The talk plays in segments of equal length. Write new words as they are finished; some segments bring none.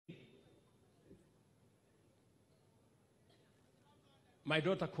My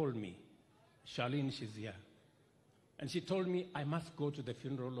daughter called me. Charline, she's here. And she told me I must go to the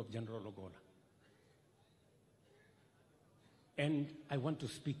funeral of General Ogolla. And I want to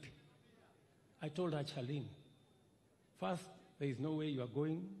speak. I told her, Charline, first, there is no way you are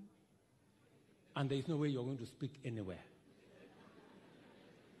going, and there is no way you are going to speak anywhere.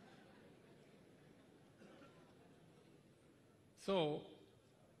 So,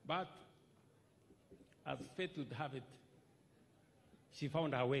 but as fate would have it, she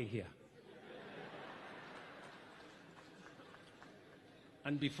found her way here.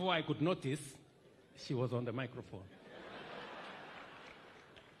 And before I could notice, she was on the microphone.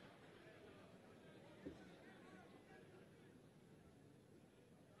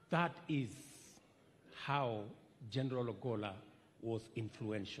 That is how General Ogolla was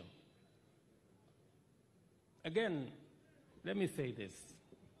influential. Again, let me say this.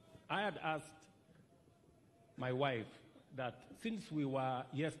 I had asked my wife that since we were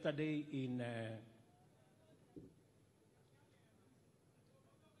yesterday in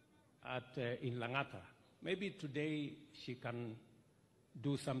Langata, maybe today she can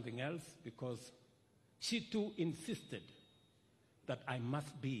do something else, because she too insisted that I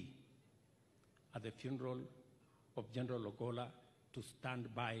must be at the funeral of General Ogolla to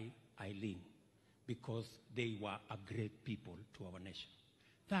stand by Eileen, because they were a great people to our nation.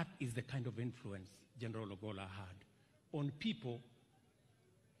 That is the kind of influence General Ogolla had on people,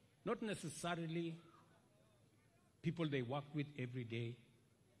 not necessarily people they worked with every day,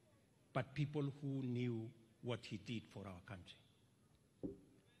 but people who knew what he did for our country.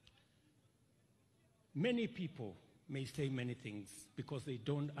 Many people may say many things because they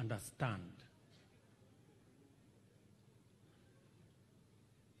don't understand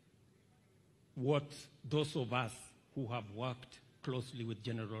what those of us who have worked closely with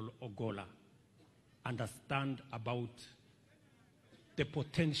General Ogolla understand about the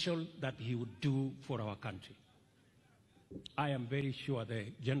potential that he would do for our country. I am very sure the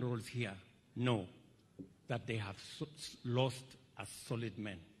generals here know that they have lost a solid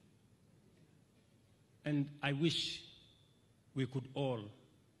man. And I wish we could all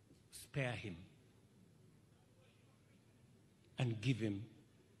spare him and give him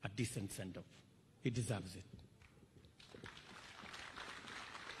a decent send-off. He deserves it.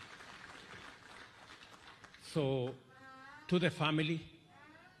 So, to the family,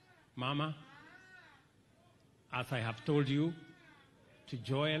 Mama, as I have told you, to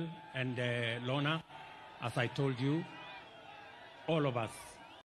Joel and Lorna, as I told you, all of us,